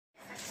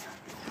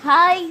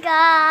Hi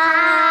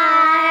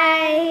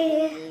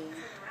guys.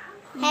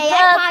 Hey,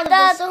 I'm part of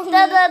the song.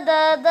 No, you're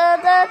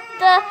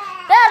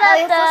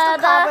supposed to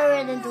cover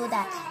it and do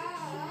that.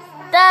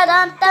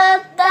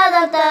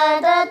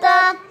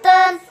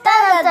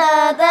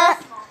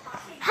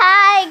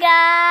 Hi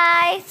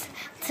guys.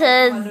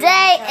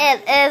 Today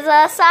it is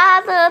a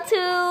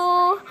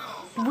Saturday.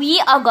 We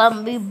are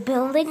gonna be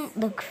building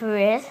the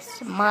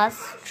Christmas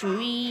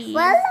tree.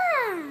 Voila!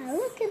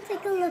 We can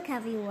take a look,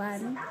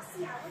 everyone.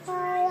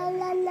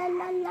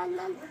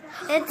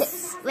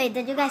 Wait,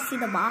 did you guys see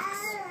the box?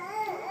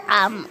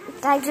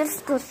 Guys, let's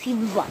go see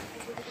the box.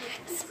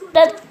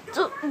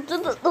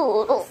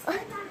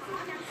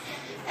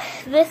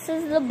 This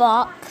is the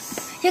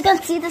box. You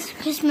can see this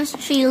Christmas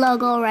tree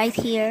logo right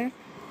here.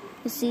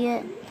 You see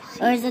it?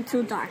 Or is it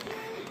too dark?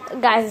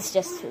 Guys, it's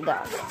just too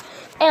dark.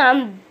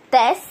 And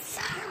this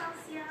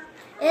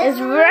is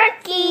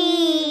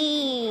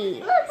Rookie.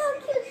 Look how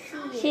cute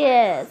she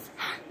is.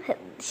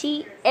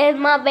 She is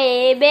my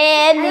baby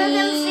niece. And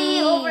you can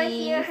see over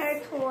here her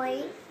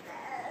toy.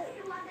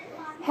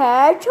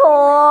 Her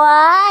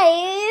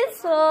toys.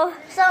 So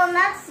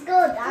let's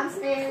go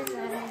downstairs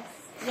and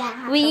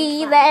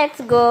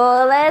let's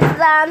go, let's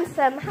dance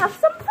and have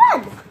some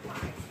fun.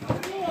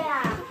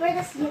 Yeah, we're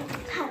just new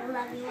title,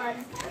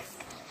 everyone.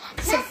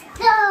 Let's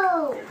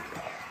go.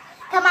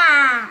 Come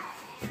on.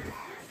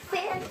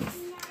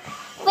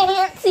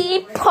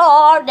 Fancy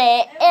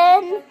party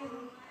in.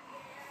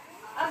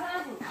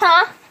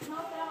 Huh?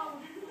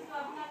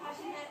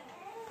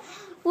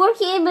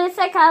 Rookie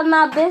bisa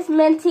kalma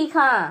basement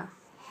ka.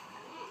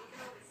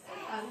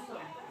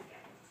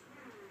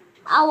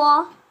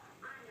 Awo.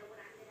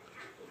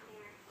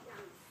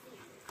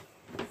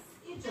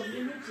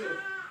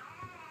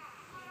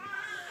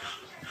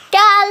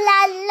 La la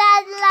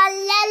la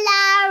la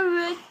la,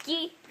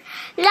 Rookie.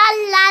 La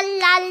la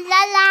la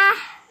la la.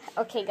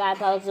 Okay,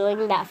 guys, I was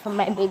doing that for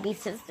my baby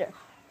sister.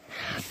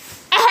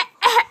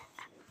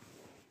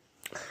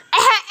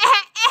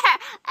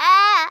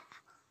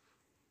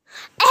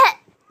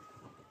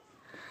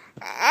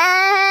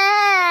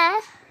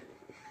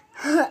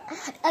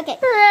 Okay.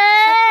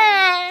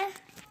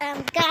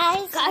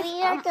 Guys,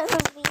 we are gonna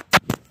be.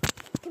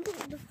 Give me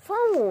the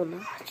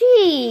phone.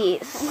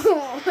 Jeez.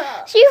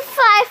 She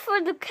fight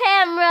for the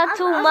camera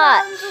too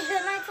much.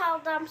 Can I tell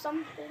them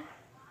something?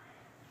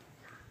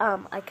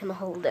 I can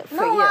hold it for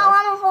No, you. I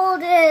want to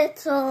hold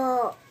it.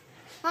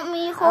 Let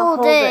me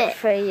hold it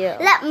for you.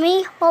 Let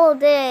me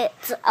hold it.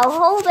 I'll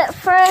hold it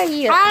for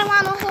you. I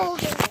want to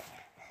hold it.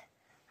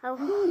 I'll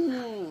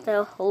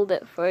hold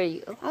it for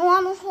you. I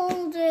want to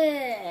hold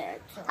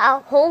it.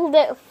 I'll hold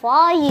it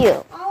for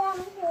you. I want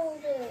to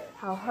hold it.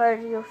 I'll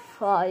hold it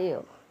for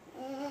you.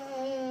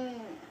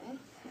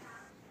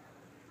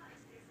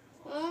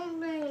 I'm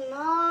being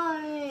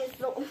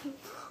nice.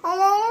 I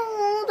want to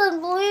hold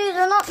it, please.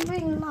 You're not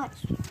being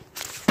nice.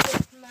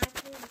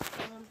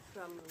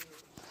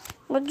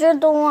 But you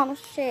don't want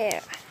to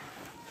share.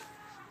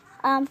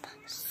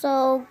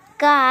 So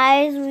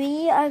guys,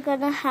 we are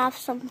gonna have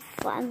some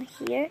fun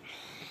here,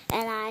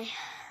 and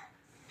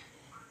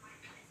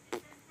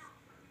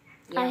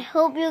I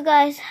hope you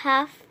guys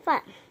have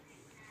fun.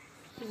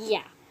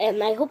 Yeah,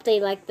 and I hope they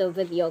like the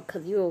video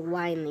because you were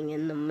whining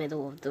in the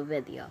middle of the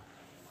video.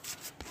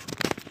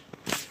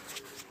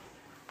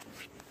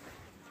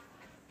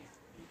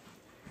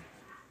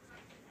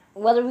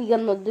 What are we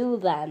gonna do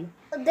then?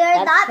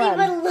 They're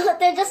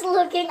they're just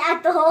looking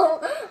at the whole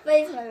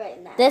basement right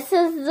now. This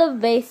is the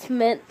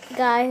basement,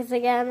 guys,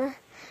 again,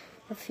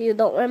 if you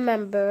don't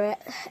remember it,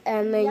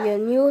 and you're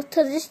new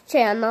to this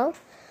channel.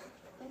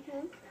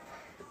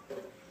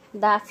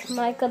 That's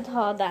my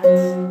guitar,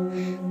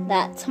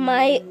 that's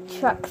my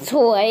truck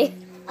toy.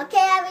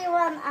 Okay,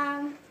 everyone,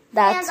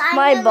 that's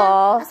my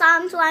ball. So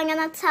I'm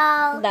gonna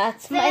tell.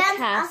 That's my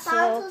castle.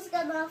 Santu's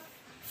gonna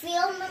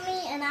film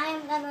me, and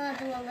I'm gonna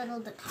do a little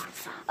guitar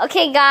song.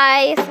 Okay,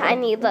 guys, I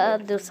need to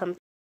do something.